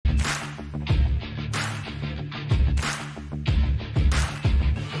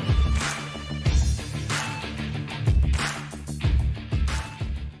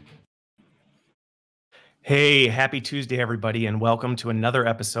Hey, happy Tuesday, everybody, and welcome to another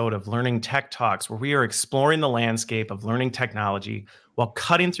episode of Learning Tech Talks, where we are exploring the landscape of learning technology while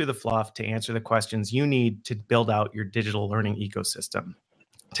cutting through the fluff to answer the questions you need to build out your digital learning ecosystem.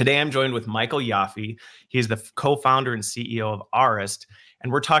 Today, I'm joined with Michael Yaffe. He is the co-founder and CEO of Arist,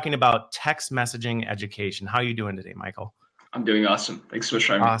 and we're talking about text messaging education. How are you doing today, Michael? I'm doing awesome. Thanks so much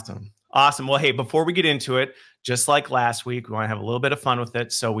for having me. Awesome. Well, hey, before we get into it, just like last week, we want to have a little bit of fun with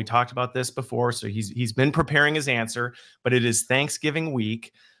it. So we talked about this before. So he's been preparing his answer, but it is Thanksgiving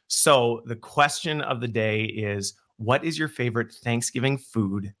week. So the question of the day is, what is your favorite Thanksgiving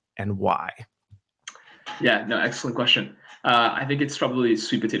food and why? Yeah, no, excellent question. I think it's probably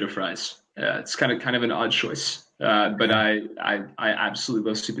sweet potato fries. It's kind of an odd choice, but I absolutely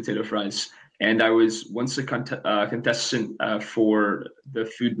love sweet potato fries. And I was once a contestant for the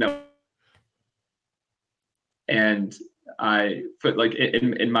Food Network, and I put like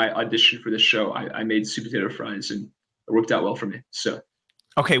in my audition for the show, I made sweet potato fries, and it worked out well for me. So,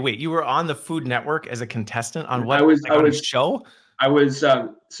 okay, wait, you were on the Food Network as a contestant on what? I was like on a show? I was I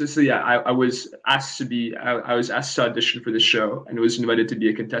was asked to be I was asked to audition for the show and was invited to be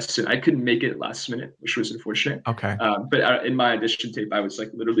a contestant. I couldn't make it last minute, which was unfortunate. Okay. But in my audition tape, I was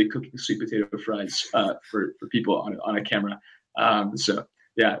like literally cooking sweet potato fries for people on a camera. So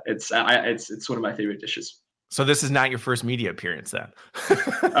yeah, it's one of my favorite dishes. So this is not your first media appearance then?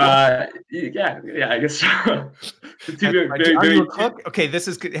 Yeah, I guess so. Are you a cook? Okay, this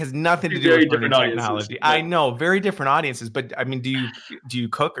has nothing to do with learning technology. Yeah. I know, very different audiences, but I mean, do you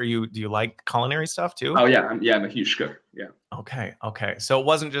cook, or do you like culinary stuff too? Oh yeah, I'm a huge cook. Yeah. Okay. So it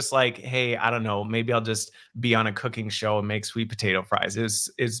wasn't just like, hey, I don't know, maybe I'll just be on a cooking show and make sweet potato fries.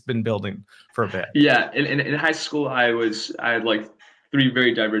 It's been building for a bit. Yeah, in high school, I had like three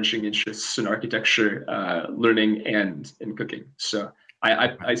very diverging interests in architecture, learning, and in cooking. So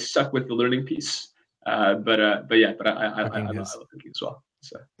I stuck with the learning piece, but I love cooking as well.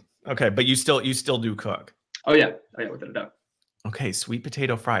 So okay, but you still do cook. Oh yeah, without a doubt. Okay, sweet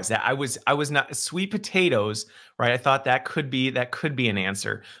potato fries. That I was not sweet potatoes, right? I thought that could be an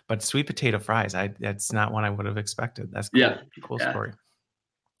answer, but sweet potato fries, that's not what I would have expected. That's cool. Cool story.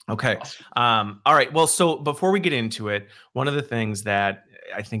 Okay. Awesome. All right. Well, so before we get into it, one of the things that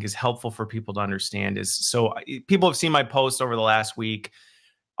I think is helpful for people to understand is, so people have seen my posts over the last week,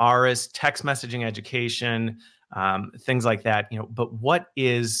 Arist, text messaging education, things like that, but what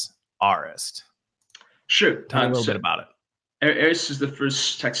is Arist? Sure. Tell me a little bit about it. Arist is the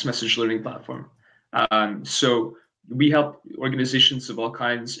first text message learning platform. So we help organizations of all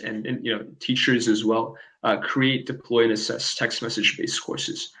kinds and teachers as well create, deploy, and assess text message based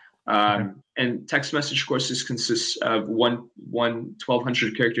courses. And text message courses consist of one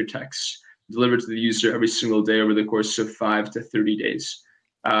 1,200 character text delivered to the user every single day over the course of 5 to 30 days.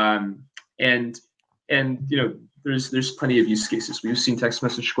 And there's plenty of use cases. We've seen text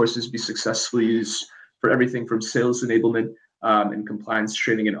message courses be successfully used for everything from sales enablement and compliance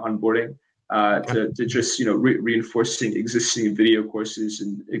training and onboarding to just reinforcing existing video courses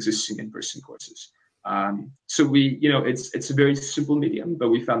and existing in-person courses. So it's a very simple medium, but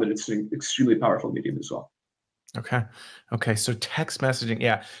we found that it's an extremely powerful medium as well. Okay. So text messaging,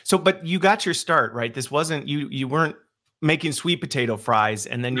 yeah. So, but you got your start, right? This wasn't you weren't making sweet potato fries,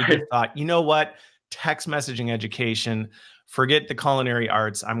 and then you just thought, you know what, text messaging education. Forget the culinary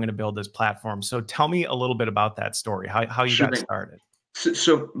arts. I'm going to build this platform. So tell me a little bit about that story, how you got started.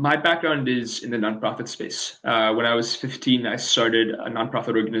 So my background is in the nonprofit space. When I was 15, I started a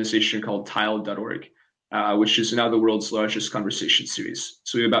nonprofit organization called Tile.org, which is now the world's largest conversation series.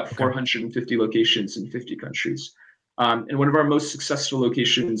 So we have about 450 locations in 50 countries. And one of our most successful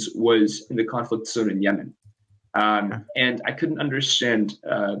locations was in the conflict zone in Yemen. And I couldn't understand,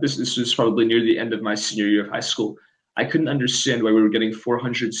 this was probably near the end of my senior year of high school. I couldn't understand why we were getting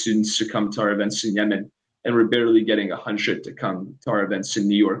 400 students to come to our events in Yemen, and we're barely getting 100 to come to our events in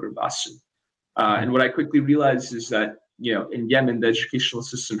New York or Boston. And what I quickly realized is that, in Yemen, the educational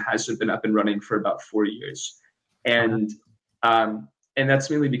system hasn't been up and running for about 4 years. And that's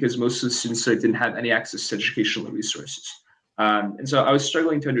mainly because most of the students there didn't have any access to educational resources. And so I was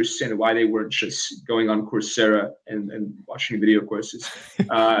struggling to understand why they weren't just going on Coursera and watching video courses.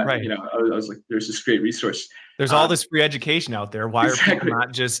 Right. I was like, there's this great resource. There's all this free education out there. Why are people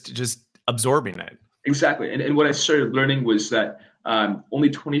not just absorbing it? Exactly. And what I started learning was that only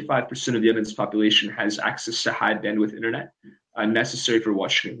 25% of Yemen's population has access to high bandwidth internet necessary for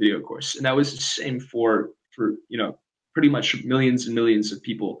watching a video course. And that was the same for pretty much millions and millions of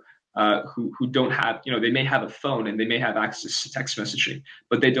people who don't have, they may have a phone and they may have access to text messaging,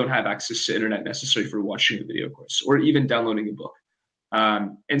 but they don't have access to internet necessary for watching a video course or even downloading a book.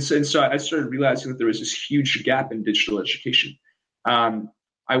 And so I started realizing that there was this huge gap in digital education. I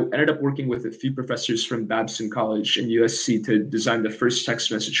ended up working with a few professors from Babson College and USC to design the first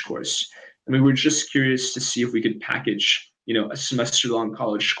text message course. And we were just curious to see if we could package, a semester-long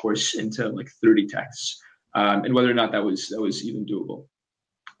college course into like 30 texts, and whether or not that was even doable.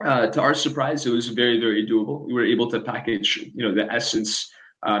 To our surprise, it was very, very doable. We were able to package, the essence,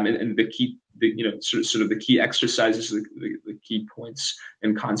 and the key, sort of the key exercises, the key points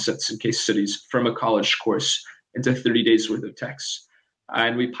and concepts and case studies from a college course into 30 days worth of text.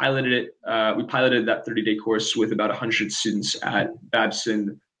 And we piloted it. We piloted that 30-day course with about 100 students at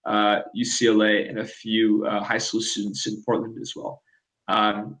Babson, UCLA, and a few high school students in Portland as well.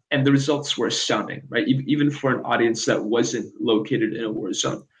 And the results were astounding, right? Even for an audience that wasn't located in a war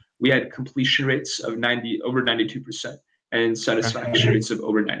zone, we had completion rates of over 92%, and satisfaction rates of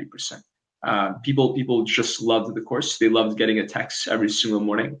over 90%. People just loved the course. They loved getting a text every single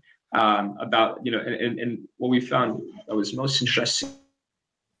morning about, and what we found that was most interesting,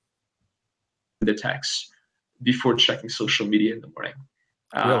 the text before checking social media in the morning.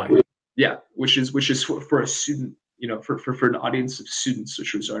 Really? Yeah, which is for a student, for an audience of students,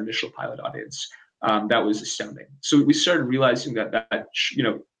 which was our initial pilot audience. That was astounding. So we started realizing that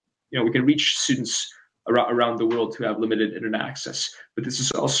we can reach students around the world who have limited internet access, but this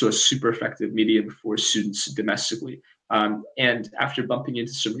is also a super effective medium for students domestically. And after bumping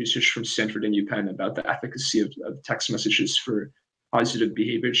into some research from Stanford and UPenn about the efficacy of text messages for positive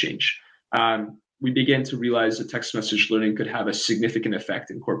behavior change, we began to realize that text message learning could have a significant effect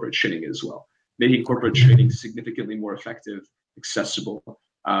in corporate training as well, making corporate training significantly more effective, accessible,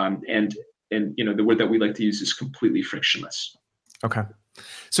 and the word that we like to use is completely frictionless. Okay.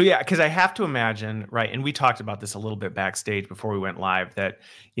 So yeah, because I have to imagine, right, and we talked about this a little bit backstage before we went live, that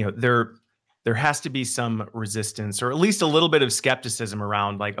there has to be some resistance, or at least a little bit of skepticism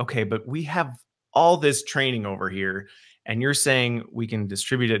around, like, okay, but we have all this training over here, and you're saying we can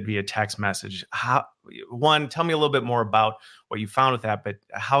distribute it via text message. Tell me a little bit more about what you found with that, but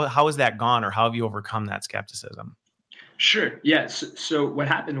how has that gone, or how have you overcome that skepticism? Sure. Yes. So what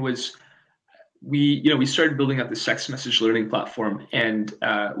happened was we started building up the text message learning platform, and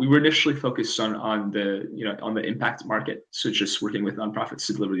we were initially focused on the impact market, so just working with nonprofits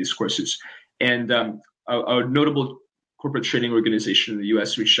to deliver these courses. And a notable corporate training organization in the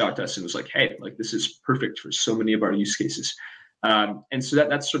U.S. reached out to us and was like, "Hey, like this is perfect for so many of our use cases." And so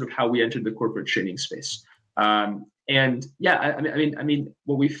that's sort of how we entered the corporate training space. And yeah, I mean,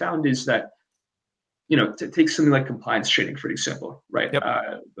 what we found is that, to take something like compliance training, for example, right? Yep.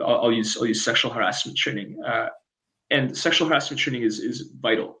 I'll use sexual harassment training, and sexual harassment training is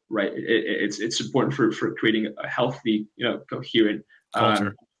vital, right? It's important for creating a healthy, coherent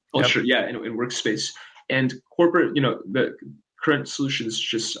culture, yep. in workspace. And corporate, the current solutions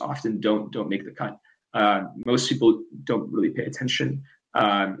just often don't make the cut. Most people don't really pay attention.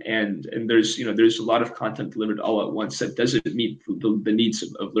 And there's a lot of content delivered all at once that doesn't meet the needs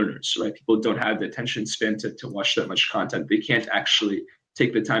of learners, right? People don't have the attention span to watch that much content. They can't actually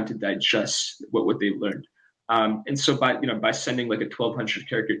take the time to digest what they've learned. And so by sending like a 1,200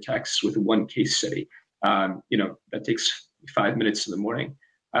 character text with one case study, that takes 5 minutes in the morning.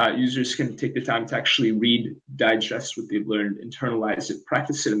 Users can take the time to actually read, digest what they've learned, internalize it,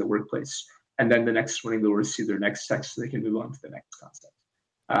 practice it in the workplace, and then the next morning they'll receive their next text so they can move on to the next concept.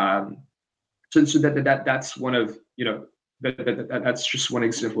 So that's one of that's just one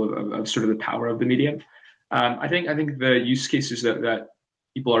example of sort of the power of the medium. I think the use cases that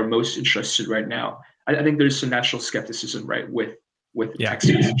people are most interested right now, I think there's some natural skepticism, right, with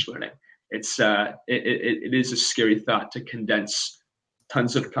text message learning. It is a scary thought to condense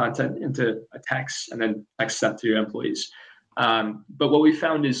tons of content into a text and then text that to your employees. But what we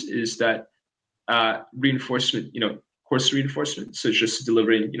found is that reinforcement, course reinforcement, so just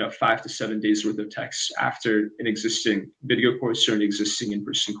delivering 5 to 7 days worth of text after an existing video course or an existing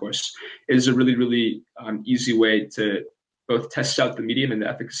in-person course is a really, really easy way to both test out the medium and the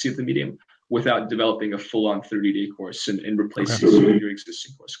efficacy of the medium without developing a full-on 30-day course and replacing some of your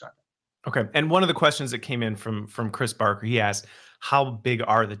existing course content. Okay. And one of the questions that came in from Chris Barker, he asked, how big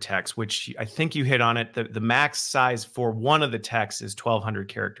are the texts? Which I think you hit on it. The max size for one of the texts is 1,200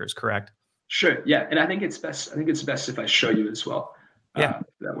 characters, correct? Sure. Yeah. And I think it's best if I show you as well. Yeah. If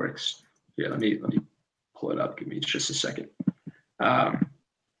that works. Yeah. Let me pull it up. Give me just a second.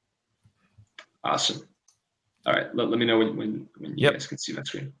 Awesome. All right. Let me know when you guys can see that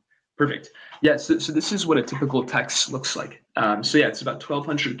screen. Perfect. Yeah. So this is what a typical text looks like. So yeah, it's about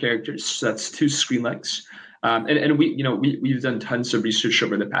 1,200 characters. So that's 2 screen lengths. And we've done tons of research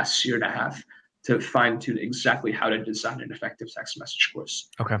over the past year and a half to fine tune exactly how to design an effective text message course.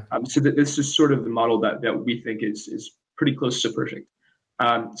 Okay. So this is sort of the model that we think is pretty close to perfect.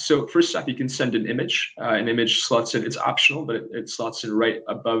 So first off, you can send an image. An image slots in. It's optional, but it slots in right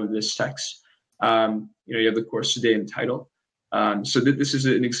above this text. You have the course today and title. So this is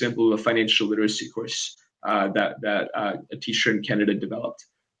an example of a financial literacy course that a teacher in Canada developed.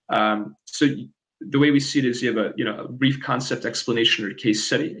 So the way we see it is you have a brief concept explanation or case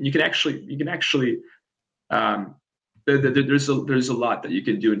study, and you can actually there's a lot that you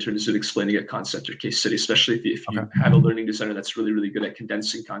can do in terms of explaining a concept or case study, especially if you have a learning designer that's really, really good at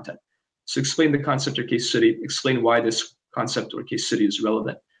condensing content. So explain the concept or case study, explain why this concept or case study is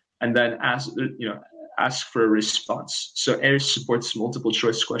relevant, and then ask for a response. So AIRS supports multiple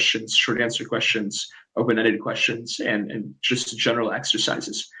choice questions, short answer questions, open-ended questions, and just general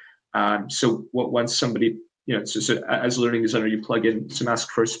exercises. So once somebody, so as a learning designer, you plug in some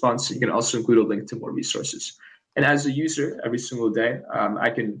ask for a response. You can also include a link to more resources. And as a user, every single day, I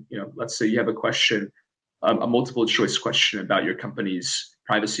can, let's say you have a question, a multiple choice question about your company's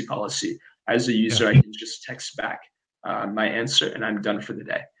privacy policy. As a user, I can just text back my answer, and I'm done for the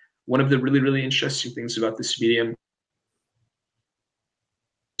day. One of the really, really interesting things about this medium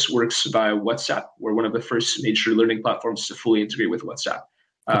works via WhatsApp. We're one of the first major learning platforms to fully integrate with WhatsApp,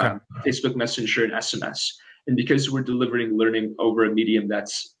 Facebook Messenger, and SMS. And because we're delivering learning over a medium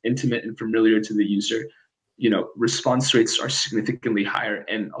that's intimate and familiar to the user, response rates are significantly higher,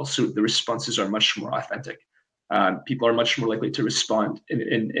 and also the responses are much more authentic. People are much more likely to respond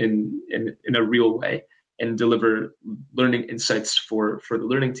in a real way and deliver learning insights for the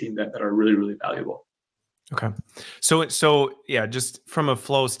learning team that are really, really valuable. Okay. So yeah, just from a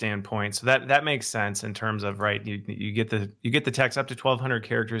flow standpoint, so that makes sense in terms of, right, you get the text up to 1,200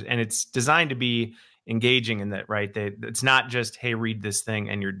 characters, and it's designed to be engaging in that, right? It's not just, hey, read this thing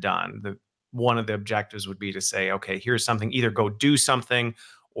and you're done. One of the objectives would be to say, okay, here's something, either go do something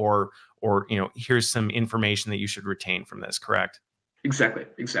or here's some information that you should retain from this, correct? Exactly.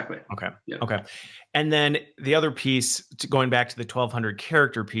 Okay. Yeah. Okay. And then the other piece, going back to the 1,200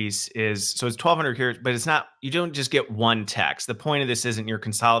 character piece, is, so it's 1,200 characters, but it's not, you don't just get one text. The point of this isn't you're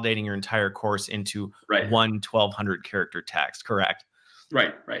consolidating your entire course into one 1,200 character text, correct?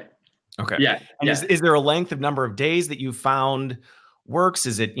 Right. Okay. Yeah. And is there a length of number of days that you found works?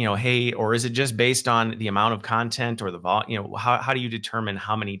 Is it, hey, or is it just based on the amount of content or the volume? How do you determine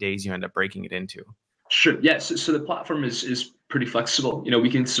how many days you end up breaking it into? Sure. Yes. So the platform is pretty flexible. We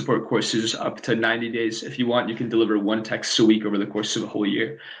can support courses up to 90 days. If you want, you can deliver one text a week over the course of a whole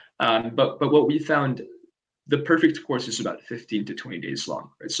year. But what we found, the perfect course is about 15 to 20 days long,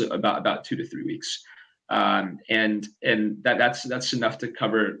 right? So about 2 to 3 weeks. And that's enough to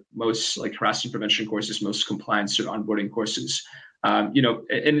cover most like harassment prevention courses, most compliance or onboarding courses. And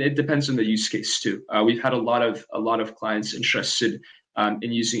it depends on the use case too. We've had a lot of clients interested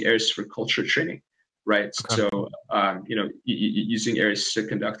in using AIRS for culture training. Right. Okay. So, using AIRS to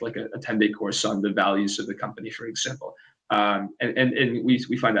conduct like a 10-day course on the values of the company, for example. And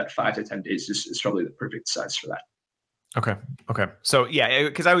we find that 5 to 10 days is probably the perfect size for that. Okay. So yeah,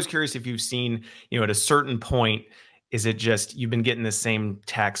 because I was curious if you've seen, at a certain point, is it just you've been getting the same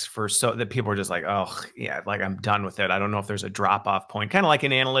text for so that people are just like, oh yeah, like I'm done with it. I don't know if there's a drop off point, kind of like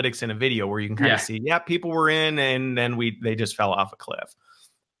in analytics in a video where you can kind of see, people were in and then they just fell off a cliff.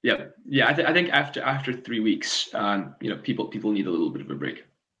 Yeah. I think after 3 weeks, people need a little bit of a break.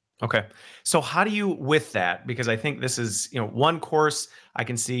 Okay. So how do you, with that, because I think this is, one course, I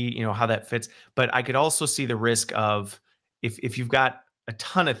can see, how that fits, but I could also see the risk of if you've got a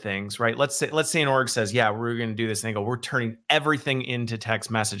ton of things, right? Let's say an org says, yeah, we're going to do this, and they go, we're turning everything into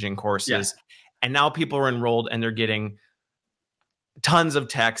text messaging courses. And now people are enrolled and they're getting tons of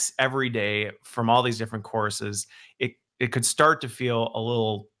texts every day from all these different courses. It could start to feel a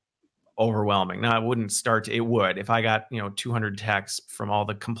little overwhelming. Now, it would. If I got, 200 texts from all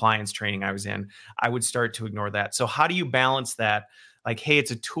the compliance training I was in, I would start to ignore that. So how do you balance that? Like, hey,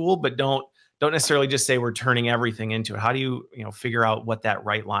 it's a tool, but don't necessarily just say we're turning everything into it. How do you, figure out what that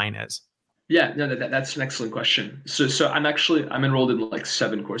right line is? Yeah, no, that's an excellent question. So I'm enrolled in like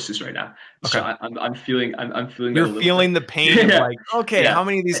 7 courses right now. Okay. So I'm feeling You're feeling the pain of like, okay, how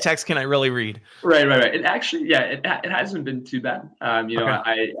many of these texts can I really read? Right. It actually, it hasn't been too bad. I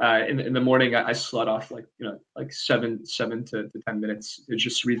in the morning I slot off like 7 to 10 minutes to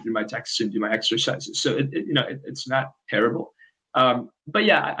just read through my texts and do my exercises. So it's not terrible. But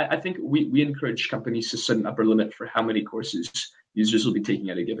yeah, I think we encourage companies to set an upper limit for how many courses users will be taking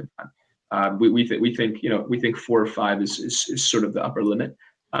at a given time. We think 4 or 5 is sort of the upper limit.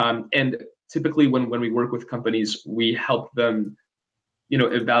 And typically when we work with companies, we help them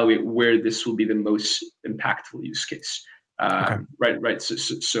evaluate where this will be the most impactful use case. Okay. Right.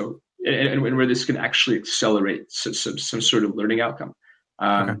 And where this can actually accelerate some sort of learning outcome.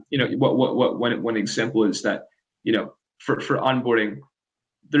 Okay. One example is that, for onboarding,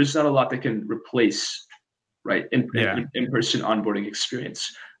 there's not a lot that can replace, right, in-person onboarding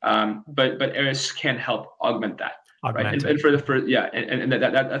experience. But Eris can help augment that. Right. And that's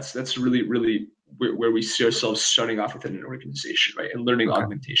really, really where we see ourselves starting off within an organization, right? And learning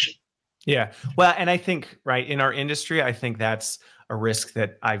augmentation. Yeah. Well, and I think, right, in our industry, I think that's a risk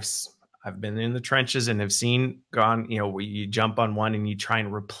that I've been in the trenches and have seen where you jump on one and you try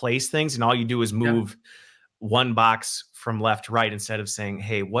and replace things, and all you do is move one box from left to right, instead of saying,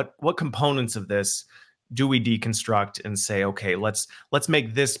 hey, what components of this do we deconstruct and say, okay, let's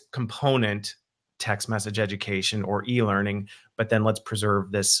make this component text message education or e-learning, but then let's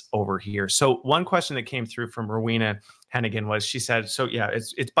preserve this over here. So one question that came through from Rowena Hennigan was, she said, so yeah,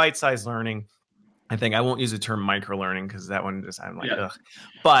 it's bite-sized learning. I think I won't use the term micro learning because that one just, I'm like, ugh.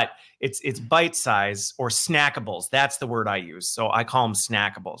 But it's bite size or snackables. That's the word I use. So I call them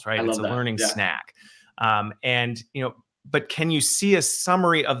snackables, right? It's a learning snack. And but can you see a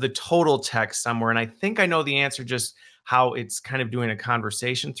summary of the total text somewhere? And I think I know the answer, just how it's kind of doing a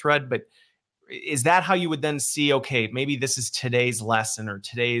conversation thread. But is that how you would then see, okay, maybe this is today's lesson or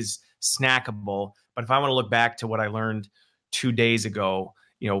today's snackable, but if I want to look back to what I learned 2 days ago,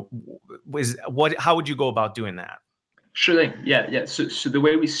 how would you go about doing that? Sure thing. Yeah. So the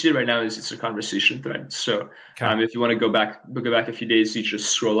way we see it right now is it's a conversation thread. So if you want to go back a few days, you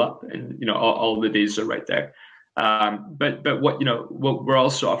just scroll up, and all the days are right there. But what we're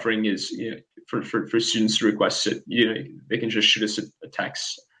also offering is, for students to request it, they can just shoot us a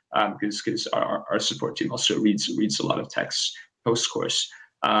text, because our support team also reads a lot of text post course.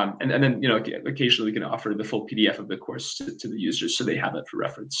 And then occasionally we can offer the full PDF of the course to the users, so they have it for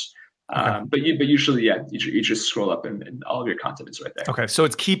reference. But usually, you just scroll up and all of your content is right there. Okay, so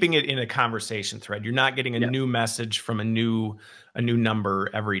it's keeping it in a conversation thread. You're not getting a new message from a new number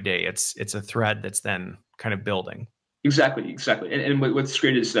every day. It's a thread that's then kind of building. Exactly. And what's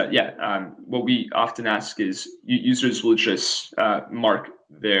great is that what we often ask is users will just mark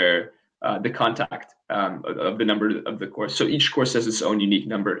their the contact of the number of the course. So each course has its own unique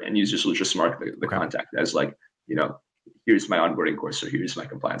number, and users will just mark the contact as like, here's my onboarding course, or here's my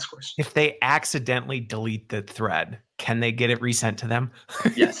compliance course. If they accidentally delete the thread, can they get it resent to them?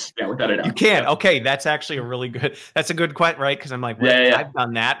 Yes. Yeah, without a doubt. You can. Yeah. Okay. That's actually that's a good question, right? Because I'm like, I've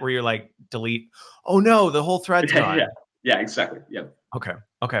done that where you're like, delete. Oh no, the whole thread's gone. Yeah, exactly. Yeah.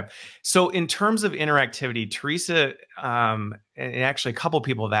 Okay. So in terms of interactivity, Teresa, and actually a couple of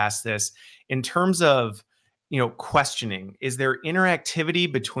people have asked this, in terms of, questioning, is there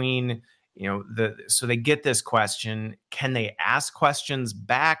interactivity between, so they get this question, can they ask questions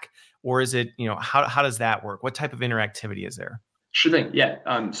back, or is it, how does that work? What type of interactivity is there? Sure thing. Yeah.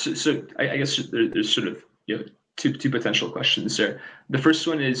 So I guess there's sort of, two potential questions there. The first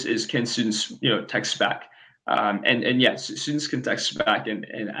one is can students, text back? And yes, students can text back, and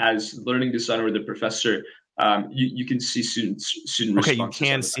as learning designer or the professor, you can see student responses. Okay, you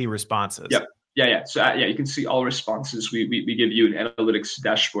can see responses. Yep. Yeah. So you can see all responses. We give you an analytics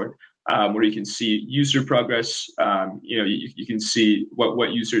dashboard where you can see user progress. You can see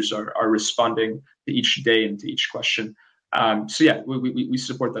what users are responding to each day and to each question. We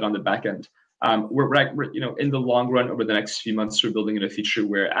support that on the back end. We're in the long run, over the next few months, we're building in a feature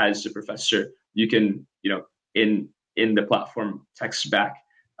where, as the professor, you can, in the platform, text back,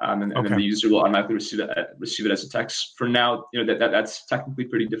 and then the user will automatically receive it as a text. For now, that's technically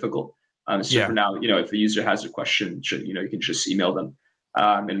pretty difficult. For now, if the user has a question, you can just email them,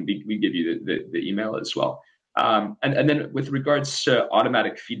 and we give you the email as well. And then with regards to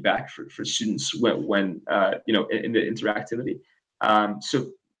automatic feedback for students when in the interactivity,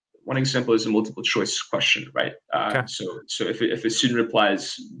 so one example is a multiple choice question, right? So if a student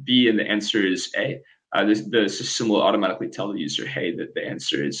replies B and the answer is A, the system will automatically tell the user, hey, that the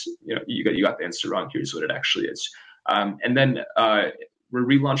answer is, you got the answer wrong. Here's what it actually is. And then we're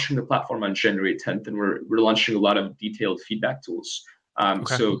relaunching the platform on January 10th, and we're launching a lot of detailed feedback tools.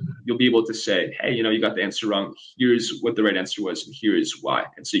 So you'll be able to say, hey, you got the answer wrong. Here's what the right answer was, and here is why.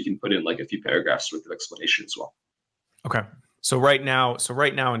 And so you can put in like a few paragraphs worth of explanation as well. Okay. So right now,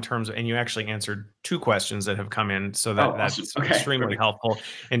 in terms of, and you actually answered 2 questions that have come in, so that's extremely helpful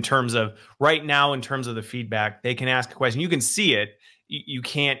in terms of right now, in terms of the feedback. They can ask a question, you can see it, you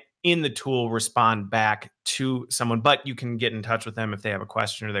can't in the tool respond back to someone, but you can get in touch with them if they have a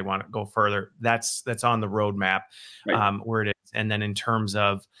question or they want to go further. That's on the roadmap, where it is. And then in terms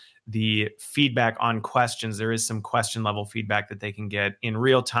of the feedback on questions. There is some question level feedback that they can get in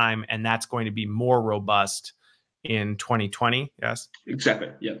real time, and that's going to be more robust in 2020. Yes, exactly.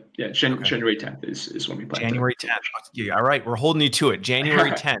 Yeah. January 10th is when we plan. January 10th. Yeah, all right, we're holding you to it.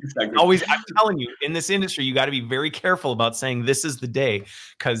 January 10th. Exactly. Always, I'm telling you, in this industry, you got to be very careful about saying this is the day,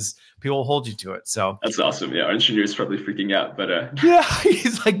 because people will hold you to it. So that's awesome. Yeah, our engineer is probably freaking out, but yeah,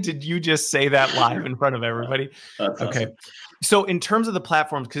 he's like, "Did you just say that live in front of everybody?" That's okay. Awesome. So in terms of the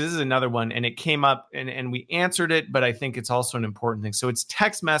platforms, because this is another one, and it came up, and we answered it, but I think it's also an important thing. So it's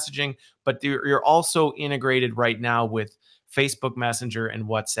text messaging, but you're also integrated right now with Facebook Messenger and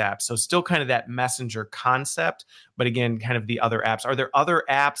WhatsApp. So still kind of that messenger concept, but again, kind of the other apps. Are there other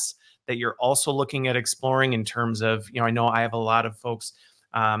apps that you're also looking at exploring in terms of, I know I have a lot of folks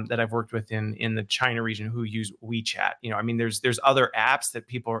that I've worked with in the China region who use WeChat. I mean, there's other apps that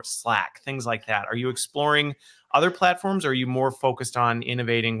people are, Slack, things like that. Are you exploring other platforms, or are you more focused on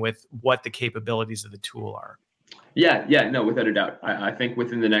innovating with what the capabilities of the tool are? Yeah, no, without a doubt. I think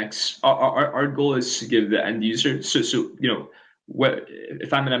within the next, our goal is to give the end user. So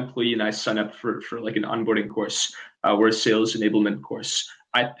if I'm an employee and I sign up for like an onboarding course or a sales enablement course,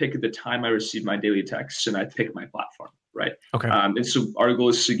 I pick the time I receive my daily texts and I pick my platform, right? Okay. And so our goal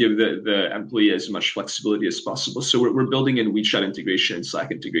is to give the employee as much flexibility as possible. So we're building in WeChat integration and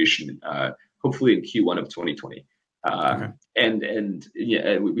Slack integration, hopefully in Q1 of 2020. Okay. And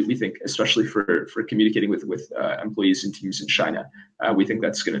yeah, we think, especially for communicating with employees and teams in China, we think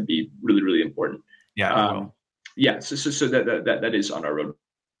that's going to be really, really important. Yeah. Yeah. So that is on our road.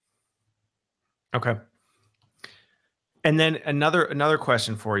 Okay. And then another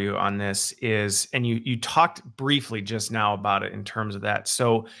question for you on this is, and you talked briefly just now about it in terms of that.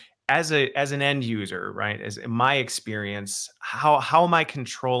 So as an end user, right, as in my experience, how am I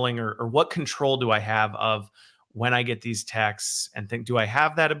controlling, or what control do I have of when I get these texts, and do I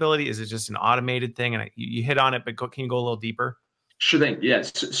have that ability? Is it just an automated thing? And you hit on it, but can you go a little deeper? Sure thing.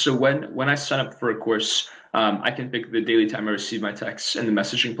 Yes. So when I sign up for a course, I can pick the daily time I receive my texts and the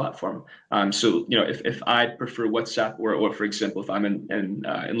messaging platform. So if I prefer WhatsApp, or for example, if I'm in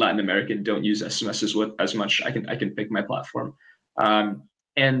Latin America and don't use SMS as much, I can pick my platform.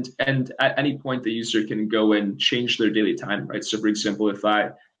 And at any point, the user can go and change their daily time, right? So for example,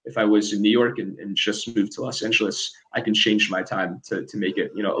 if I was in New York and just moved to Los Angeles, I can change my time to make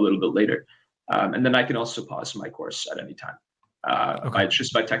it a little bit later, and then I can also pause my course at any time.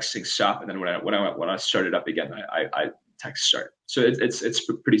 By texting stop, and then when I start it up again, I text start. So it's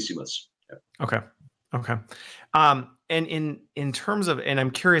pretty seamless. Yeah. Okay. And in terms of, and I'm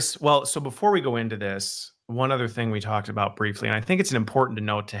curious. Well, so before we go into this, one other thing we talked about briefly, and I think it's an important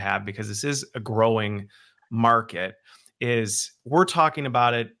note to have, because this is a growing market, is we're talking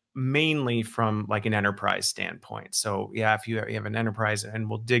about it mainly from like an enterprise standpoint. So yeah, if you have an enterprise, and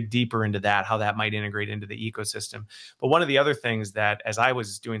we'll dig deeper into that, how that might integrate into the ecosystem. But one of the other things that, as I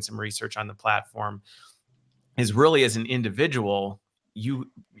was doing some research on the platform, is really, as an individual,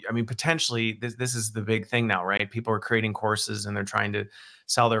 potentially this is the big thing now, right? People are creating courses and they're trying to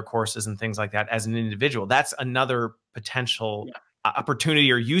sell their courses and things like that. As an individual, that's another potential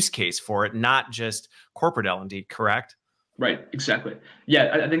opportunity or use case for it, not just corporate L&D, correct? Right, exactly.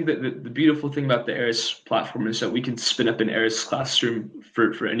 Yeah, I think that the beautiful thing about the Eris platform is that we can spin up an Eris classroom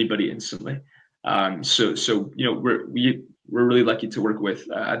for anybody instantly. So we're really lucky to work with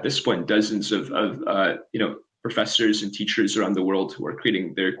at this point dozens of professors and teachers around the world who are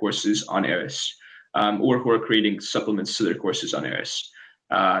creating their courses on Eris, or who are creating supplements to their courses on Eris.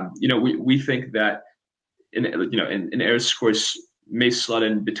 We think that an Eris course may slot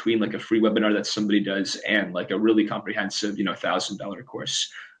in between like a free webinar that somebody does and like a really comprehensive $1,000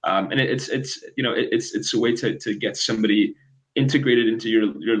 course, and it's a way to get somebody integrated into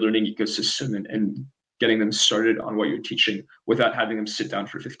your learning ecosystem and getting them started on what you're teaching without having them sit down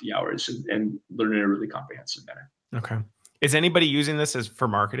for 50 hours and learn in a really comprehensive manner. Okay. Is anybody using this for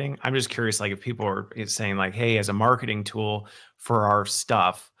marketing? I'm just curious, like if people are saying like, hey, as a marketing tool for our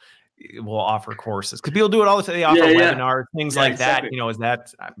stuff, we'll offer courses, because people do it all the time. They offer webinars, things like exactly. that. Is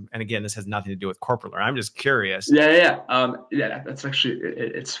that, and again, this has nothing to do with corporate learning. I'm just curious. Yeah. That's actually,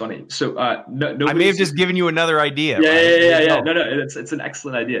 it's funny. So I may have just given you another idea. Yeah. No, it's an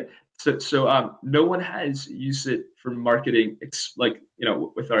excellent idea. So no one has used it for marketing,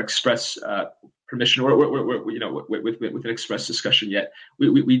 with our express permission, or with an express discussion yet.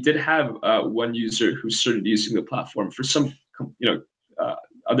 We did have one user who started using the platform for some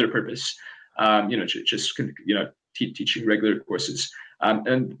other purpose, just teaching regular courses,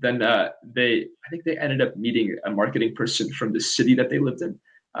 and then I think they ended up meeting a marketing person from the city that they lived in,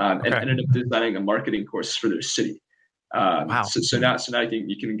 and ended up designing a marketing course for their city. Wow. So now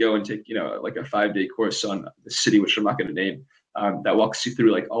you can go and take, like a 5-day course on the city, which I'm not going to name, that walks you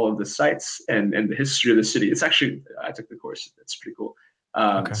through like all of the sites and the history of the city. It's actually, I took the course. It's pretty cool.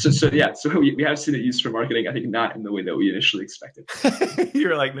 Okay. So we have seen it used for marketing. I think not in the way that we initially expected.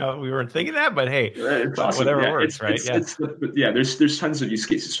 You're like, no, we weren't thinking that, but hey, it's awesome. Whatever works, right? There's tons of use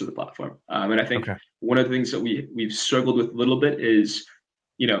cases for the platform, and I think one of the things that we've struggled with a little bit is,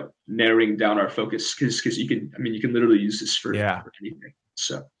 narrowing down our focus, because you can literally use this for anything.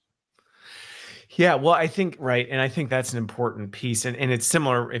 So. Yeah, well, I think, right. And I think that's an important piece. And it's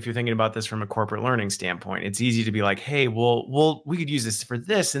similar if you're thinking about this from a corporate learning standpoint. It's easy to be like, hey, we could use this for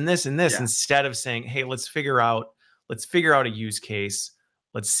this and this and this, instead of saying, hey, let's figure out a use case.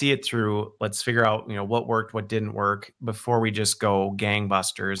 Let's see it through. Let's figure out, what worked, what didn't work, before we just go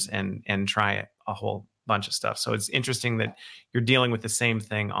gangbusters and try a whole bunch of stuff. So it's interesting that you're dealing with the same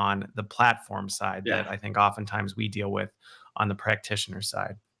thing on the platform side that I think oftentimes we deal with on the practitioner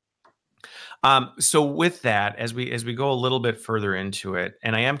side. So with that, as we go a little bit further into it,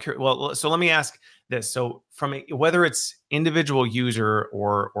 and I am curious, well, so let me ask this. So whether it's individual user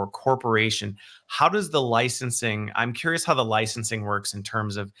or corporation, how does the licensing, I'm curious how the licensing works in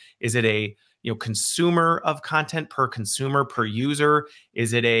terms of, is it a, consumer of content per consumer per user?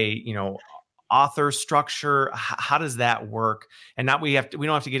 Is it a, author structure? How does that work? And we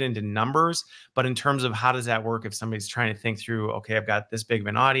don't have to get into numbers, but in terms of how does that work if somebody's trying to think through, okay, I've got this big of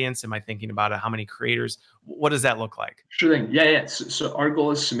an audience. Am I thinking about it? How many creators? What does that look like? Sure thing. Yeah. So our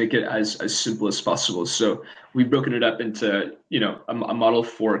goal is to make it as simple as possible. So we've broken it up into, a model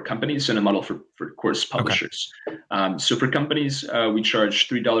for companies and a model for course publishers. Okay. So for companies, we charge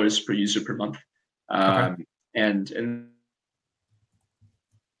 $3 per user per month. And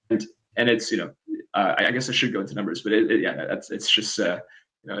it's, I guess I should go into numbers, but it's just,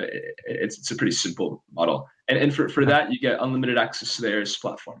 it's a pretty simple model. And for that, you get unlimited access to the AIRS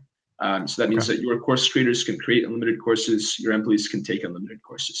platform. So that means that your course creators can create unlimited courses. Your employees can take unlimited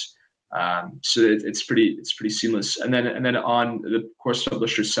courses. So it's pretty seamless. And then on the course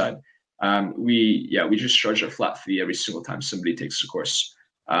publisher side, we just charge a flat fee every single time somebody takes a course.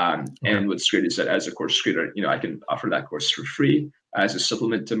 And what's great is that as a course creator, I can offer that course for free as a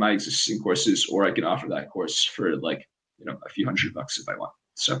supplement to my existing courses, or I can offer that course for like, a few $100 if I want.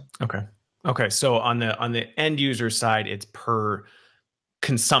 So. Okay. So on the end user side, it's per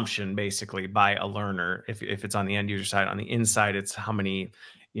consumption basically by a learner. If it's on the end user side, on the inside, it's how many,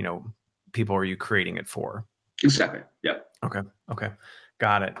 people are you creating it for? Exactly. Yeah. Okay.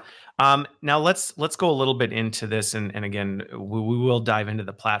 Got it. Now let's go a little bit into this, and again, we will dive into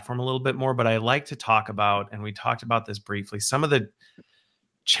the platform a little bit more. But I like to talk about, and we talked about this briefly, some of the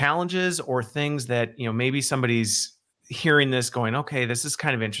challenges or things that maybe somebody's hearing this going, okay, this is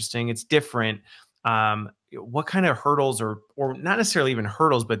kind of interesting. It's different. What kind of hurdles, or not necessarily even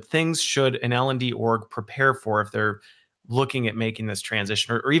hurdles, but things should an L&D org prepare for if they're looking at making this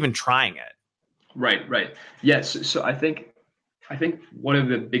transition or even trying it? Right. Yes. So I think one of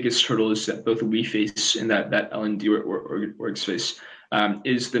the biggest hurdles that both we face in that L&D org space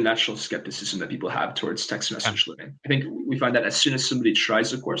is the natural skepticism that people have towards text message learning. I think we find that as soon as somebody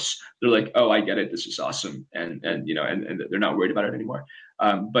tries a course, they're like, "Oh, I get it. This is awesome," and they're not worried about it anymore.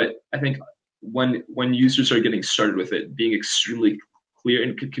 But I think when users are getting started with it, being extremely clear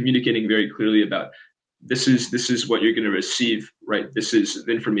and communicating very clearly about this is what you're going to receive, right? This is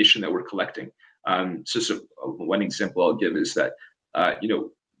the information that we're collecting. So one example I'll give is that,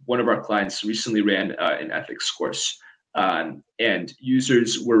 one of our clients recently ran an ethics course, and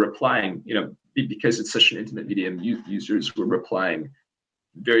users were replying, because it's such an intimate medium, users were replying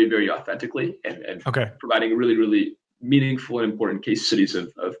very, very authentically and providing really, really meaningful and important case studies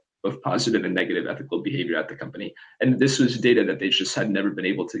of positive and negative ethical behavior at the company. And this was data that they just had never been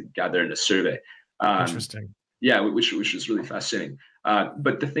able to gather in a survey. Interesting. Yeah, which was really fascinating.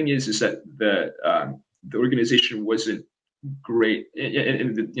 But the thing is that the organization wasn't great,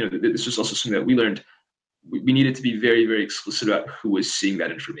 and this was also something that we learned. We needed to be very, very explicit about who was seeing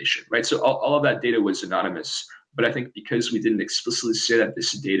that information, right? So all of that data was anonymous, but I think because we didn't explicitly say that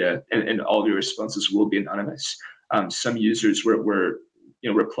this data and all of your responses will be anonymous, some users were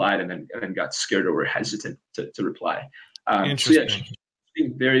replied and then got scared or were hesitant to reply. Interesting. So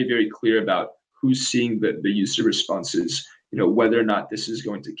being very, very clear about who's seeing the user responses, whether or not this is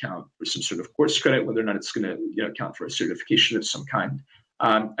going to count for some sort of course credit, whether or not it's going to count for a certification of some kind,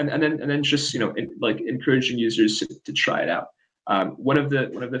 and then just encouraging users to try it out. One of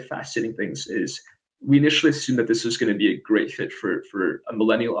the fascinating things is we initially assumed that this was going to be a great fit for a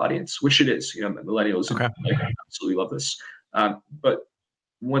millennial audience, which it is. Millennials absolutely love this. But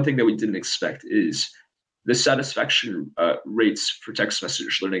one thing that we didn't expect is the satisfaction rates for text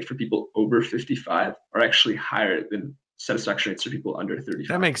message learning for people over 55 are actually higher than satisfaction rates for people under 35.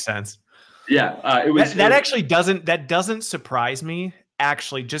 That makes sense. Yeah, actually doesn't surprise me,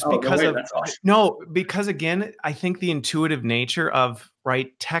 actually, just because of that's awesome. No, because again, I think the intuitive nature of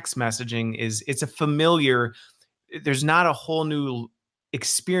text messaging it's a familiar. There's not a whole new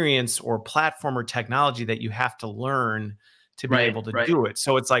experience or platform or technology that you have to learn to be able to do it.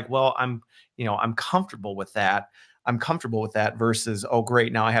 So it's like, well, I'm comfortable with that. I'm comfortable with that versus, oh,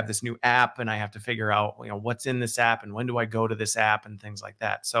 great, now I have this new app and I have to figure out, what's in this app and when do I go to this app and things like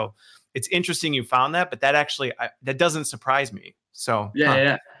that. So it's interesting you found that, but that actually, that doesn't surprise me. So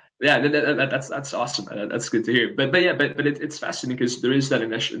yeah. That's awesome. That's good to hear. But it's fascinating because there is that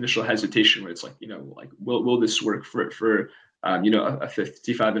initial hesitation where it's like, will this work for a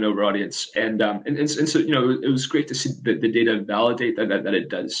 55 and over audience? And so it was great to see the data validate that it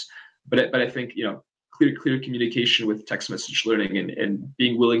does. But I think clear communication with text message learning and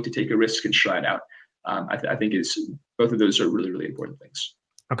being willing to take a risk and try it out. I think both of those are really, really important things.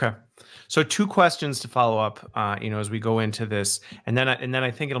 Okay. So 2 questions to follow up, as we go into this, and then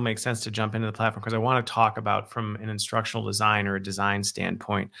I think it'll make sense to jump into the platform because I want to talk about from an instructional design or a design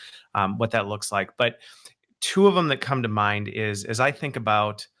standpoint, what that looks like. But 2 of them that come to mind is, as I think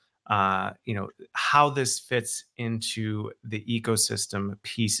about, how this fits into the ecosystem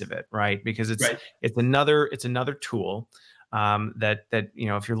piece of it, right? Because it's another tool. That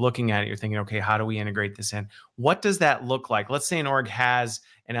if you're looking at it, you're thinking, okay, how do we integrate this in? What does that look like? Let's say an org has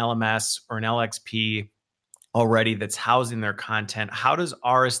an LMS or an LXP already that's housing their content. How does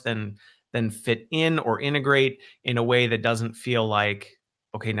ARIS then fit in or integrate in a way that doesn't feel like,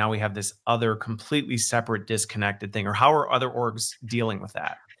 okay, now we have this other completely separate, disconnected thing? Or how are other orgs dealing with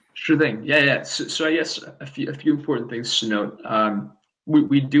that? Sure thing. Yeah. So I guess a few important things to note.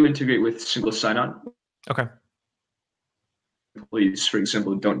 We do integrate with single sign-on. Okay. Employees, for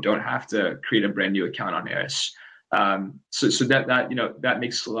example, don't have to create a brand new account on ARIS. So that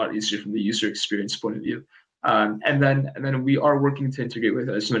makes it a lot easier from the user experience point of view. And then we are working to integrate with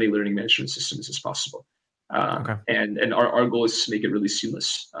as many learning management systems as possible. Okay. And our goal is to make it really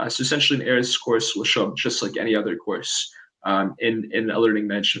seamless. So essentially, an ARIS course will show up just like any other course in a learning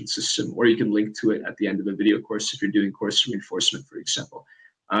management system, or you can link to it at the end of a video course if you're doing course reinforcement, for example.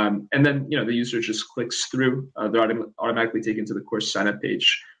 And then the user just clicks through. They're automatically taken to the course sign-up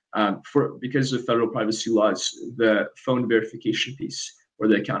page. Because of federal privacy laws, the phone verification piece or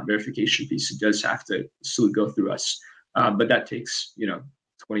the account verification piece does have to still go through us, but that takes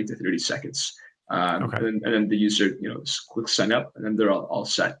 20 to 30 seconds. Okay. And then the user clicks sign up, and then they're all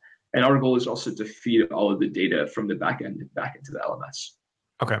set. And our goal is also to feed all of the data from the back end back into the LMS.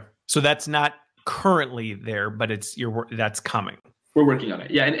 Okay, so that's not currently there, but that's coming. We're working on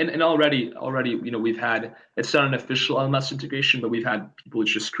it. Yeah. And already, we've had, it's not an official LMS integration, but we've had people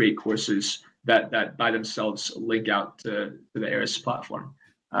just create courses that by themselves link out to the ARIS platform,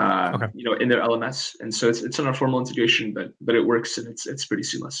 in their LMS. And so it's not a formal integration, but it works and it's pretty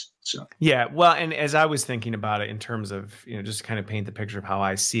seamless. So, yeah. Well, and as I was thinking about it in terms of, just to kind of paint the picture of how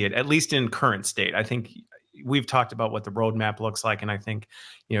I see it, at least in current state, I think we've talked about what the roadmap looks like. And I think,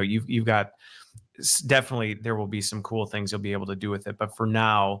 you've got, definitely there will be some cool things you'll be able to do with it. But for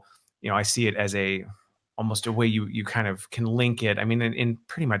now, I see it as almost a way you kind of can link it. I mean, in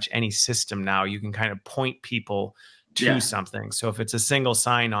pretty much any system now, you can kind of point people to something. So if it's a single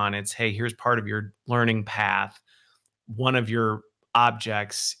sign-on, it's, hey, here's part of your learning path. One of your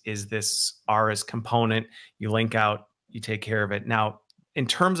objects is this ARIS component. You link out, you take care of it. Now, in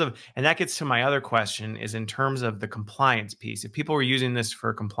terms of, and that gets to my other question, is in terms of the compliance piece. If people were using this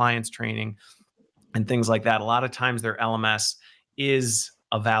for compliance training and things like that, a lot of times their LMS is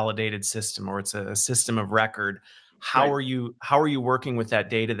a validated system, or it's a system of record. How are you working with that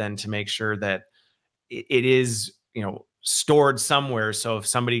data then to make sure that it is, stored somewhere? So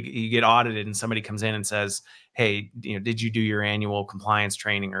if you get audited and somebody comes in and says, hey, did you do your annual compliance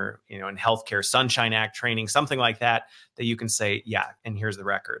training, or, in healthcare, Sunshine Act training, something like that, that you can say, yeah, and here's the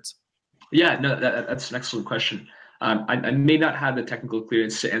records? Yeah, no, that's an excellent question. I may not have the technical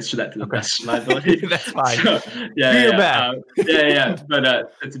clearance to answer that to the best of my ability. That's fine. So, yeah.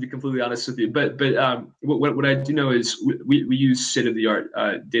 But to be completely honest with you, but what I do know is we use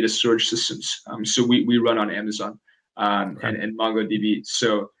state-of-the-art data storage systems. So we run on Amazon and MongoDB.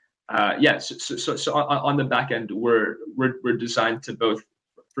 So so on the back end, we're designed to both,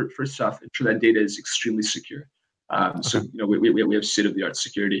 first off, ensure that data is extremely secure. So we have state-of-the-art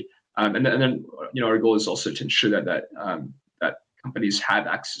security. And then our goal is also to ensure that companies have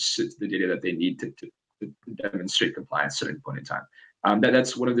access to the data that they need to demonstrate compliance at any point in time.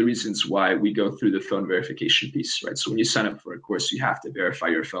 That's one of the reasons why we go through the phone verification piece, right? So when you sign up for a course, you have to verify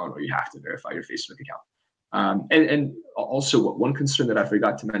your phone or you have to verify your Facebook account. And also one concern that I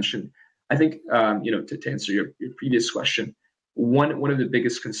forgot to mention, I think, to answer your previous question, one of the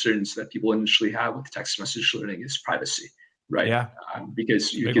biggest concerns that people initially have with text message learning is privacy, right? Yeah.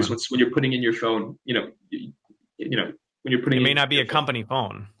 Because when you're putting in your phone, when you're putting it may not be a company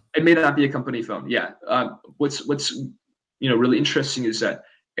phone. It may not be a company phone. Yeah. What's really interesting is that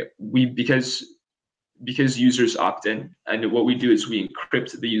because users opt in, and what we do is we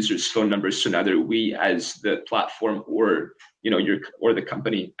encrypt the user's phone numbers, so neither we as the platform or the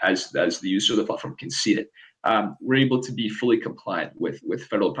company as the user of the platform can see it. We're able to be fully compliant with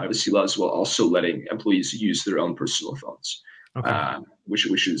federal privacy laws while also letting employees use their own personal phones. Okay. Which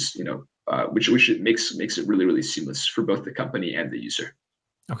makes it really, really seamless for both the company and the user.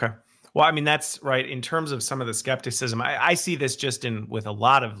 Okay. Well, I mean, that's right. In terms of some of the skepticism, I see this just with a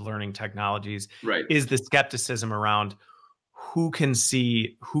lot of learning technologies, right? Is the skepticism around who can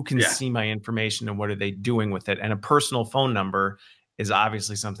see my information and what are they doing with it? And a personal phone number is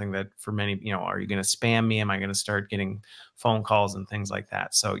obviously something that for many, are you going to spam me? Am I going to start getting phone calls and things like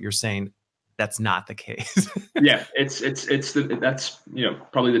that? So you're saying that's not the case. Yeah, that's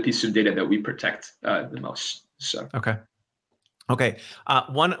probably the piece of data that we protect the most. So okay. Okay.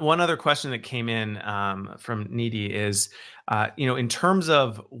 One other question that came in from Needy is, in terms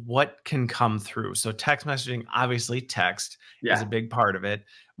of what can come through. So text messaging, obviously text is a big part of it.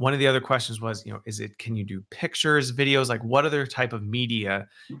 One of the other questions was, can you do pictures, videos? Like what other type of media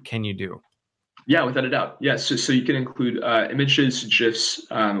can you do? Yeah, without a doubt. Yeah, so you can include images, GIFs.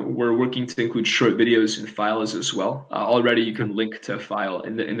 We're working to include short videos and files as well. Already you can link to a file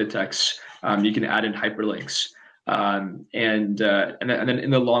in the text. You can add in hyperlinks. And then in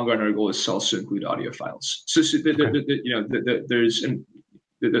the long run, our goal is to also include audio files. So there's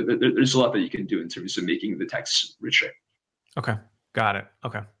a lot that you can do in terms of making the text richer. Okay, got it.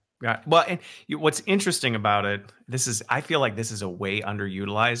 Okay, got it. Well, and what's interesting about it, I feel like this is a way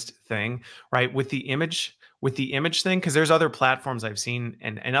underutilized thing, right? With the image thing, because there's other platforms I've seen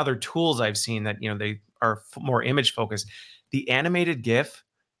and other tools I've seen that they are more image focused. The animated GIF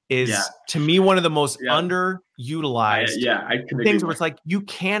is to me one of the most underutilized things where it's like you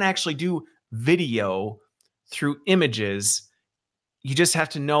can actually do video through images. You just have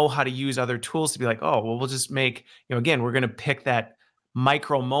to know how to use other tools to be like, oh, well, we'll just make, again, we're going to pick that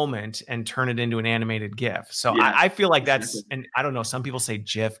micro moment and turn it into an animated GIF. So I feel like that's, and I don't know, some people say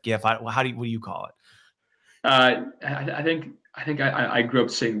GIF. What do you call it? I think I grew up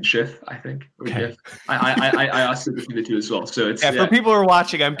saying GIF. I think or GIF. I also between the two as well. So it's for people who are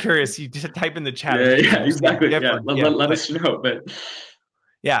watching. I'm curious. You just type in the chat. Yeah, exactly. Yeah, let us know. But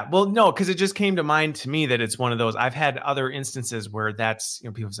yeah, well, no, because it just came to mind to me that it's one of those. I've had other instances where that's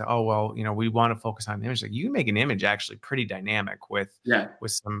people say, oh well, we want to focus on the image. Like you can make an image actually pretty dynamic with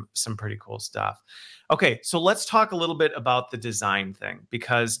some pretty cool stuff. Okay, so let's talk a little bit about the design thing,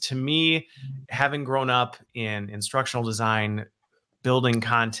 because to me, having grown up in instructional design, building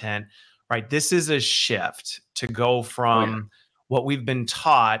content, right, this is a shift to go from what we've been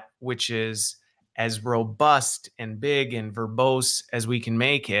taught, which is as robust and big and verbose as we can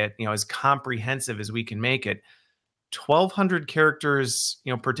make it, as comprehensive as we can make it. 1,200 characters,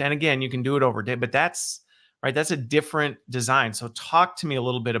 and again, you can do it over day, but that's right. That's a different design. So talk to me a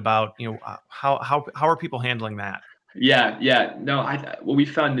little bit about, how are people handling that? Yeah. No, what we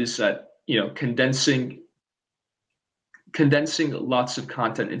found is that, condensing lots of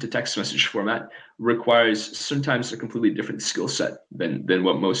content into text message format requires sometimes a completely different skill set than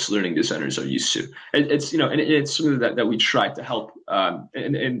what most learning designers are used to. It's and it's something that we try to help,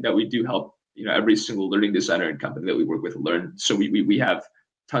 and that we do help every single learning designer and company that we work with learn. So we have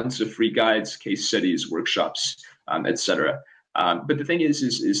tons of free guides, case studies, workshops, etc. But the thing is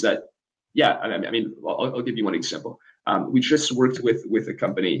that I'll give you one example. We just worked with a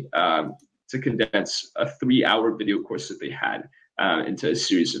company to condense a 3-hour video course that they had into a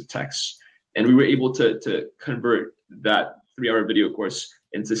series of texts. And we were able to convert that 3-hour video course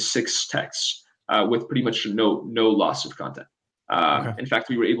into 6 texts with pretty much no loss of content. In fact,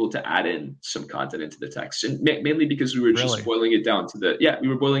 we were able to add in some content into the text, and mainly because we were just boiling it down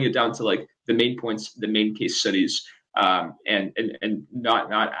to like the main points, the main case studies, and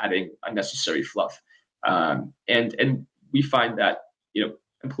not adding unnecessary fluff. And we find that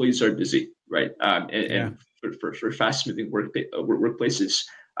employees are busy, right? And for fast-moving workplaces,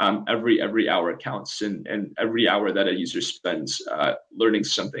 every hour counts, and every hour that a user spends learning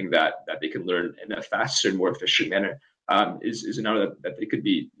something that they can learn in a faster and more efficient manner is an hour that they could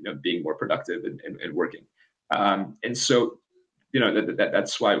be being more productive and working. And so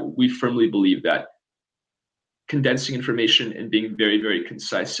that's why we firmly believe that condensing information and being very, very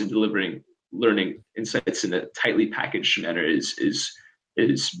concise and delivering learning insights in a tightly packaged manner is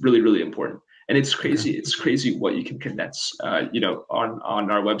really, really important. And it's crazy. Okay. It's crazy what you can condense. On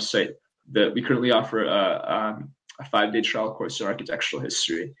our website, that we currently offer a 5-day trial course in architectural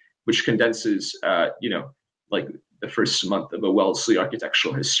history, which condenses, like the first month of a Wellesley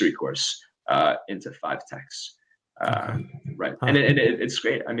architectural history course into 5 texts. Right. Huh. And it's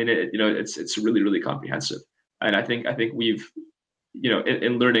great. I mean, it's really, really comprehensive. And I think we've,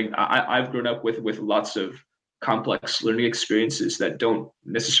 in learning, I've grown up with lots of complex learning experiences that don't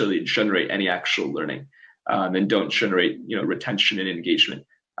necessarily generate any actual learning, and don't generate, retention and engagement.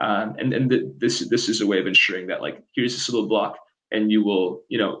 This is a way of ensuring that, like, here's this little block, and you will,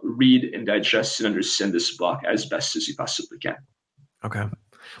 read and digest and understand this block as best as you possibly can. Okay.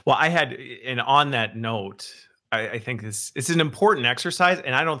 Well, and on that note, I think this is an important exercise,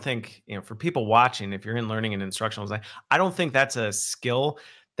 and I don't think, for people watching, if you're in learning and instructional design, I don't think that's a skill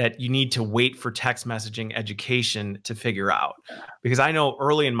that you need to wait for text messaging education to figure out. Because I know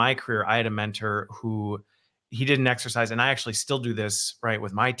early in my career, I had a mentor who, he did an exercise, and I actually still do this, right,